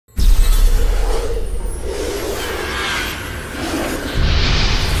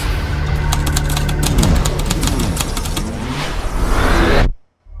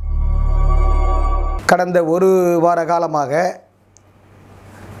கடந்த ஒரு வார காலமாக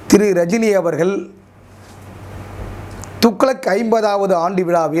திரு ரஜினி அவர்கள் துக்ளக் 50வது ஆண்டு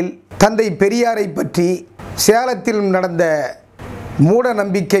விழாவில் தந்தை பெரியாரை பற்றி சேலத்தில் நடந்த மூட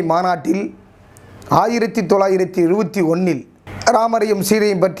நம்பிக்கை மாநாட்டில் 1971 ராமரையும்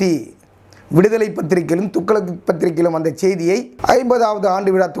சீதையும் பற்றி விடுதலை பத்திரிகையிலும் துக்ளக் பத்திரிகையிலும் அந்த செய்தியை 50வது ஆண்டு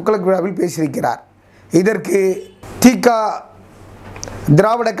விழா துக்ளக் விழாவில் பேசியிருக்கிறார். இதற்கு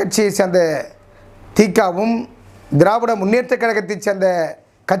திராவிட கட்சியை சேர்ந்த திகாவும் திராவிட முன்னேற்ற கழகத்தைச் சேர்ந்த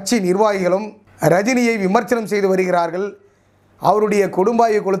கட்சி நிர்வாகிகளும் ரஜினியை விமர்சனம் செய்து வருகிறார்கள். அவருடைய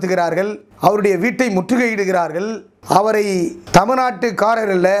கொடும்பாயை கொளுத்துகிறார்கள், அவருடைய வீட்டை முற்றுகையிடுகிறார்கள், அவரை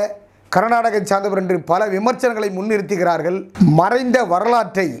தமிழ்நாட்டுக்காரர் அல்ல கர்நாடகை சார்ந்தவர் என்று பல விமர்சனங்களை முன்னிறுத்துகிறார்கள். மறைந்த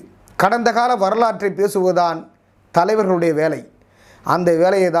வரலாற்றை, கடந்த கால வரலாற்றை பேசுவதுதான் தலைவர்களுடைய வேலை. அந்த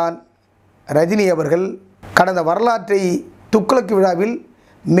வேலையை தான் ரஜினி அவர்கள் கடந்த வரலாற்றை துக்ளக் விழாவில்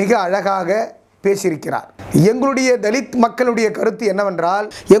மிக அழகாக பேசியிருக்கிறார். எங்களுடைய தலித் மக்களுடைய கருத்து என்னவென்றால்,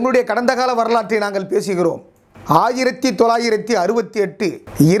 எங்களுடைய கடந்த கால வரலாற்றை நாங்கள் பேசுகிறோம். 1968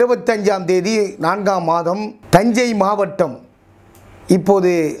 25ஆம் தேதி 4ஆம் மாதம் தஞ்சை மாவட்டம்,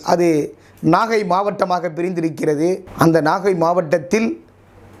 இப்போது அது நாகை மாவட்டமாக பிரிந்திருக்கிறது. அந்த நாகை மாவட்டத்தில்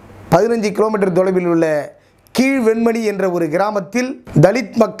 15 கிலோமீட்டர் தொலைவில் உள்ள கீழ்வெண்மணி என்ற ஒரு கிராமத்தில்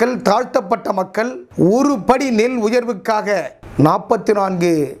தலித் மக்கள், தாழ்த்தப்பட்ட மக்கள் ஒரு படி நெல் உயர்வுக்காக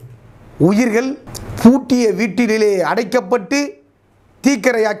 44 உயிர்கள் பூட்டிய வீட்டிலே அடைக்கப்பட்டு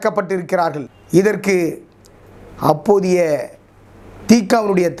தீக்கிரையாக்கப்பட்டிருக்கிறார்கள். இதற்கு அப்போதைய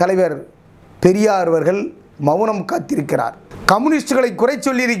திகாவினுடைய தலைவர் பெரியார் அவர்கள் மௌனம் காத்திருக்கிறார். கம்யூனிஸ்டுகளை குறை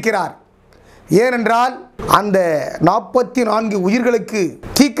சொல்லியிருக்கிறார். ஏனென்றால் அந்த 44 உயிர்களுக்கு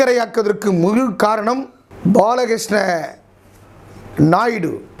தீக்கிரையாக்குவதற்கு முழு காரணம் பாலகிருஷ்ண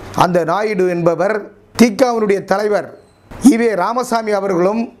நாயுடு. அந்த நாயுடு என்பவர் திகாவினுடைய தலைவர் h.raja ராமசாமி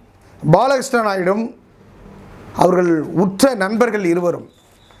அவர்களும் பாலகிருஷ்ண நாயுடும் அவர்கள் உற்ற நண்பர்கள் இருவரும்.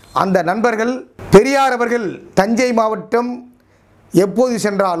 அந்த நண்பர்கள் பெரியார் அவர்கள் தஞ்சை மாவட்டம் எப்போது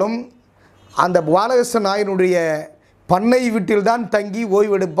சென்றாலும் அந்த பாலகிருஷ்ண நாயுடைய பண்ணை வீட்டில்தான் தங்கி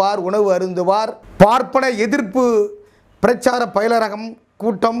ஓய்வெடுப்பார், உணவு அருந்துவார். பார்ப்பன எதிர்ப்பு பிரச்சார பயிலரகம்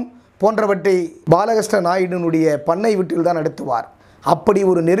கூட்டம் போன்றவற்றை பாலகிருஷ்ண நாயுடைய பண்ணை வீட்டில் தான் நடத்துவார். அப்படி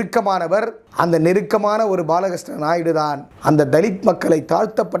ஒரு நெருக்கமானவர். அந்த நெருக்கமான ஒரு பாலகிருஷ்ண நாயுடு தான் அந்த தலித் மக்களை,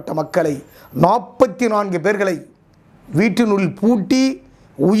 தாழ்த்தப்பட்ட மக்களை 44 பேர்களை வீட்டினுள் பூட்டி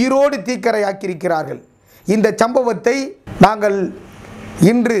உயிரோடு தீக்கிரையாக்கியிருக்கிறார்கள். இந்த சம்பவத்தை நாங்கள்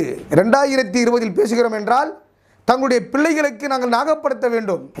இன்று 2020 பேசுகிறோம் என்றால் தங்களுடைய பிள்ளைகளுக்கு நாங்கள் ஞாபகப்படுத்த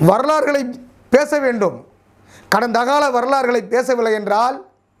வேண்டும், வரலாறுகளை பேச வேண்டும். கடந்த கால வரலாறுகளை பேசவில்லை என்றால்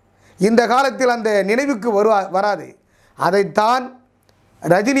இந்த காலத்தில் அந்த நினைவுக்கு வராது. அதைத்தான்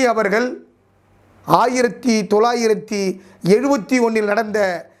ரஜினி அவர்கள் 1971 நடந்த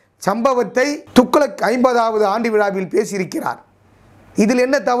சம்பவத்தை துக்ளக் 50வது ஆண்டு விழாவில் பேசியிருக்கிறார். இதில்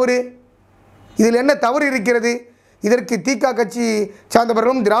என்ன தவறு? இதில் என்ன தவறு இருக்கிறது? இதற்கு திக கட்சி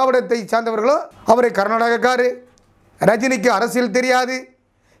சார்ந்தவர்களும் திராவிடத்தை சார்ந்தவர்களும் அவரை கர்நாடகக்காரு, ரஜினிக்கு அரசியல் தெரியாது,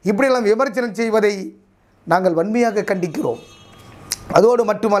 இப்படியெல்லாம் விமர்சனம் செய்வதை நாங்கள் வன்மையாக கண்டிக்கிறோம். அதோடு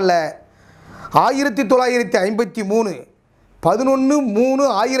மட்டுமல்ல, 1953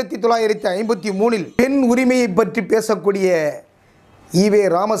 11/3/1953 பெண் உரிமையை பற்றி பேசக்கூடிய h.raja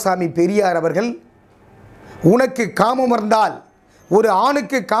ராமசாமி பெரியார் அவர்கள், உனக்கு காமம் வந்தால், ஒரு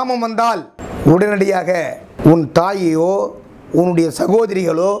ஆணுக்கு காமம் வந்தால் உடனடியாக உன் தாயையோ உன்னுடைய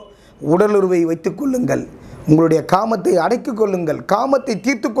சகோதரிகளோ உடலுறவை வைத்துக் கொள்ளுங்கள், உங்களுடைய காமத்தை அடக்கிக் கொள்ளுங்கள், காமத்தை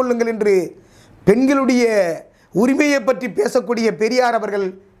தீர்த்து கொள்ளுங்கள் என்று பெண்களுடைய உரிமையை பற்றி பேசக்கூடிய பெரியார் அவர்கள்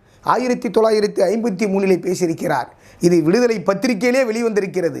 1953 பேசியிருக்கிறார். இது விடுதலை பத்திரிகையிலே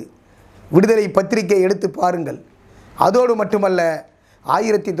வெளிவந்திருக்கிறது. விடுதலை பத்திரிகை எடுத்து பாருங்கள். அதோடு மட்டுமல்ல,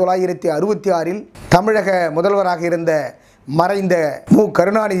 1966 தமிழக முதல்வராக இருந்த மறைந்த மு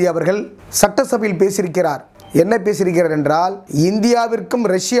கருணாநிதி அவர்கள் சட்டசபையில் பேசியிருக்கிறார். என்ன பேசியிருக்கிறார் என்றால், இந்தியாவிற்கும்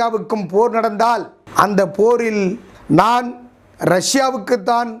ரஷ்யாவுக்கும் போர் நடந்தால் அந்த போரில் நான்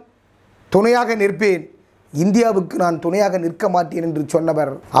ரஷ்யாவுக்குத்தான் துணையாக நிற்பேன், இந்தியாவுக்கு நான் துணையாக நிற்க மாட்டேன் என்று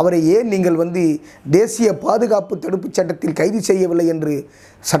சொன்னவர். அவரை ஏன் நீங்கள் தேசிய பாதுகாப்பு தடுப்பு சட்டத்தில் கைது செய்யவில்லை என்று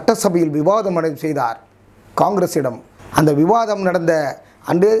சட்டசபையில் விவாதம் செய்தார் காங்கிரசிடம். அந்த விவாதம் நடந்த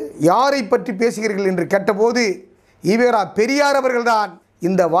அன்று யாரை பற்றி பேசுகிறீர்கள் என்று கேட்டபோது h.raja பெரியார் அவர்கள்தான்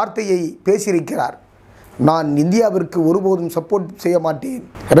இந்த வார்த்தையை பேசியிருக்கிறார். நான் இந்தியாவிற்கு ஒருபோதும் சப்போர்ட் செய்ய மாட்டேன்,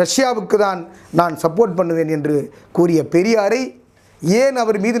 ரஷ்யாவுக்கு தான் நான் சப்போர்ட் பண்ணுவேன் என்று கூறிய பெரியாரை ஏன்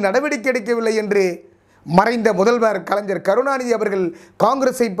அவர் மீது நடவடிக்கை எடுக்கவில்லை என்று மறைந்த முதல்வர் கலைஞர் கருணாநிதி அவர்கள்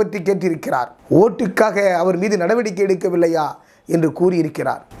காங்கிரஸை பற்றி கேட்டிருக்கிறார். ஓட்டுக்காக அவர் மீது நடவடிக்கை எடுக்கவில்லையா என்று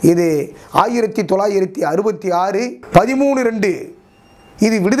கூறியிருக்கிறார். இது 1966 13/2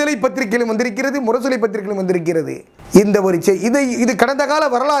 இது விடுதலை பத்திரிகையிலும் வந்திருக்கிறது, முரசொலி பத்திரிகையிலும் வந்திருக்கிறது. இந்த ஒரு இது கடந்த கால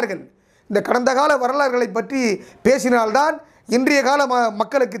வரலாறுகள். இந்த கடந்த கால வரலாறுகளை பற்றி பேசினால்தான் இன்றைய கால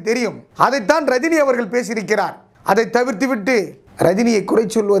மக்களுக்கு தெரியும். அதைத்தான் ரஜினி அவர்கள் பேசியிருக்கிறார். அதை தவிர்த்துவிட்டு ரஜினியை குறை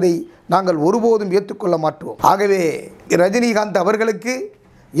சொல்வதை நாங்கள் ஒருபோதும் ஏற்றுக்கொள்ள மாட்டோம். ஆகவே ரஜினிகாந்த் அவர்களுக்கு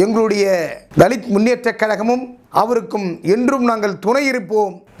எங்களுடைய தலித் முன்னேற்றக் கழகமும் அவருக்கும் என்றும் நாங்கள் துணை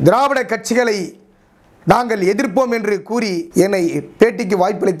இருப்போம். திராவிட கட்சிகளை நாங்கள் எதிர்ப்போம் என்று கூறி என்னை பேட்டிக்கு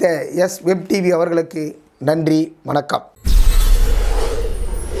வாய்ப்பளித்த எஸ் வெப் டிவி அவர்களுக்கு நன்றி, வணக்கம்.